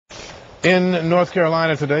In North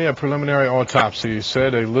Carolina today, a preliminary autopsy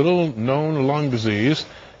said a little-known lung disease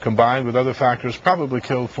combined with other factors probably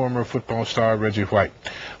killed former football star Reggie White.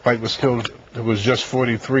 White was just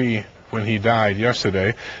 43 when he died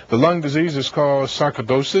yesterday. The lung disease is called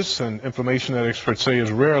sarcoidosis, an inflammation that experts say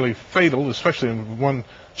is rarely fatal, especially in one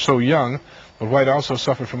so young. But White also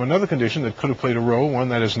suffered from another condition that could have played a role, one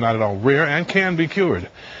that is not at all rare and can be cured.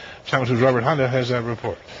 Channel 2's Robert Honda has that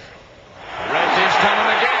report.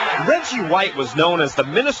 Reggie White was known as the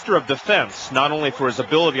Minister of Defense, not only for his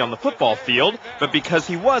ability on the football field, but because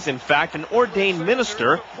he was, in fact, an ordained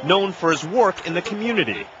minister known for his work in the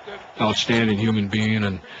community. Outstanding human being,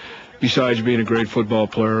 and besides being a great football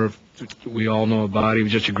player, we all know about, he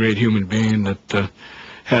was just a great human being that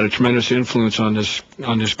had a tremendous influence on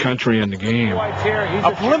this country and the game.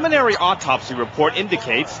 A preliminary autopsy report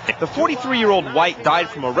indicates the 43-year-old White died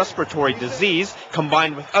from a respiratory disease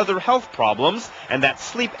combined with other health problems, and that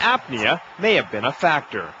sleep apnea may have been a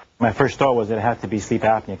factor. My first thought was that it had to be sleep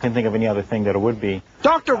apnea. I couldn't think of any other thing that it would be.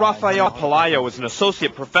 Dr. Rafael Pelayo is an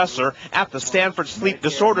associate professor at the Stanford Sleep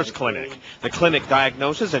Disorders Clinic. The clinic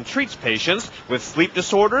diagnoses and treats patients with sleep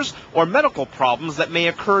disorders or medical problems that may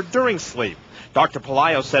occur during sleep. Dr.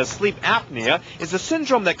 Pelayo says sleep apnea is a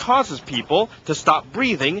syndrome that causes people to stop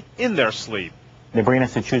breathing in their sleep. The brain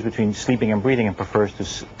has to choose between sleeping and breathing and prefers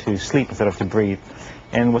to sleep instead of to breathe.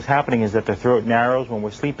 And what's happening is that the throat narrows when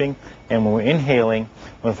we're sleeping, and when we're inhaling,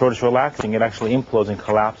 when the throat is relaxing, it actually implodes and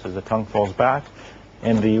collapses. The tongue falls back,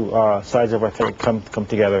 and the sides of our throat come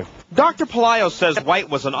together. Dr. Pelayo says White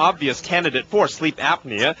was an obvious candidate for sleep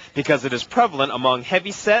apnea because it is prevalent among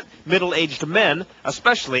heavy-set, middle-aged men,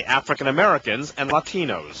 especially African Americans and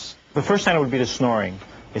Latinos. The first sign would be the snoring.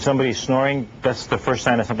 If somebody's snoring, that's the first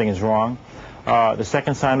sign that something is wrong. The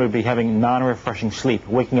second sign would be having non-refreshing sleep,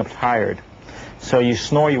 waking up tired. So you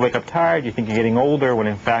snore, you wake up tired, you think you're getting older, when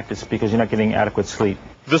in fact it's because you're not getting adequate sleep.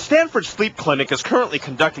 The Stanford Sleep Clinic is currently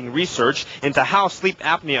conducting research into how sleep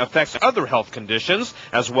apnea affects other health conditions,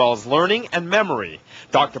 as well as learning and memory.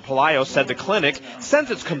 Dr. Pelayo said the clinic sent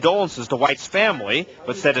its condolences to White's family,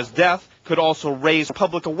 but said his death could also raise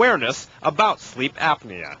public awareness about sleep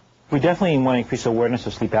apnea. We definitely want to increase awareness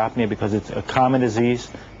of sleep apnea because it's a common disease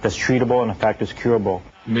that's treatable and in fact is curable.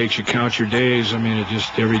 It makes you count your days. I mean,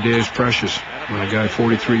 every day is precious. When a guy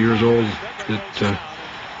 43 years old that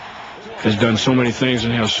has done so many things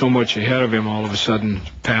and has so much ahead of him all of a sudden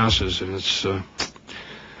passes, and it's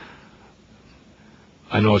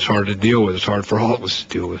I know it's hard to deal with. It's hard for all of us to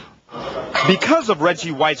deal with. Because of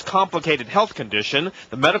Reggie White's complicated health condition,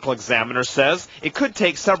 the medical examiner says it could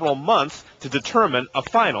take several months to determine a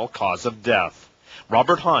final cause of death.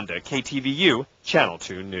 Robert Honda, KTVU, Channel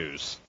 2 News.